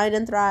 let's shine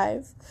and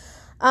thrive.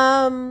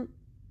 But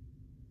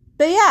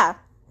yeah,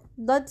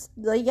 let's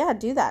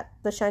do that.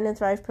 The Shine and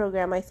Thrive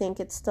program, I think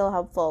it's still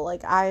helpful.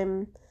 Like,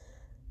 I'm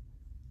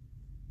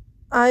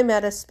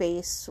at a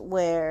space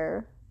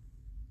where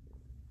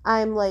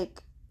I'm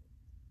like,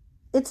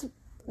 it's,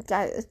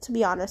 guys, to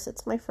be honest,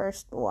 it's my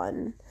first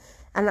one,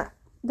 and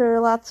there are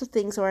lots of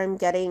things where I'm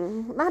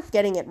not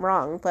getting it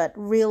wrong, but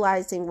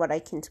realizing what I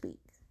can tweak.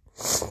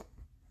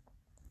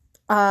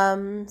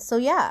 So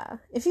yeah,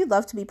 if you'd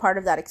love to be part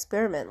of that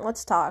experiment,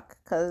 let's talk,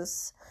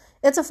 because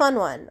it's a fun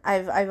one.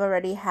 I've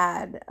already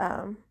had,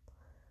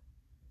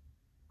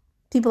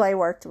 people I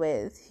worked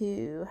with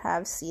who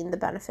have seen the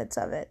benefits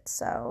of it,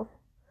 so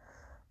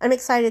I'm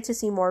excited to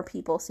see more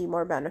people see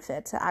more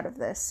benefits out of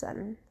this,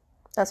 and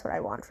that's what I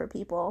want for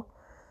people.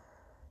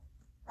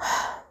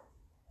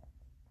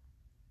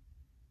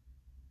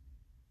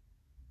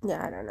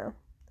 Yeah, I don't know.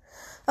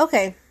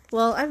 Okay,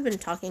 well, I've been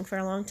talking for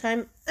a long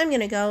time. I'm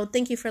gonna go.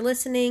 Thank you for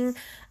listening.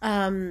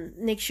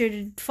 Make sure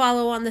to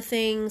follow on the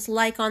things,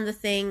 like on the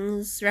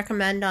things,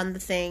 recommend on the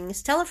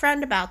things. Tell a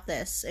friend about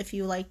this if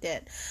you liked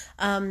it.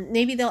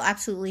 Maybe they'll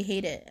absolutely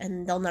hate it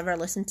and they'll never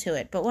listen to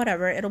it, but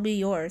whatever, it'll be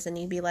yours. And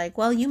you'd be like,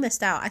 well, you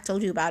missed out. I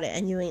told you about it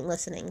and you ain't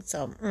listening.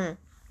 So,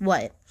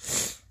 what?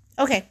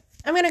 Okay,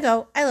 I'm gonna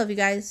go. I love you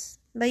guys.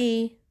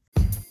 Bye.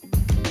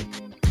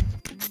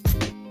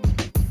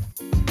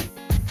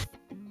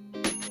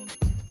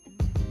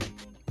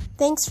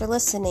 Thanks for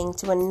listening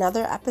to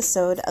another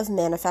episode of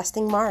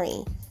Manifesting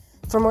Mari.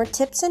 For more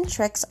tips and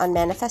tricks on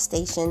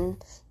manifestation,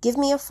 give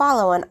me a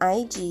follow on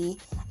IG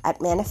at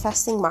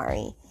Manifesting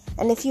Mari.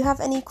 And if you have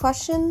any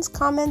questions,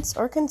 comments,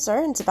 or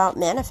concerns about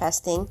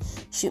manifesting,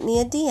 shoot me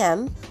a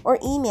DM or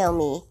email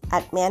me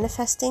at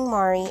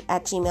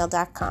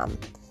manifestingmari@gmail.com.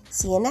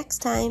 See you next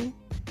time.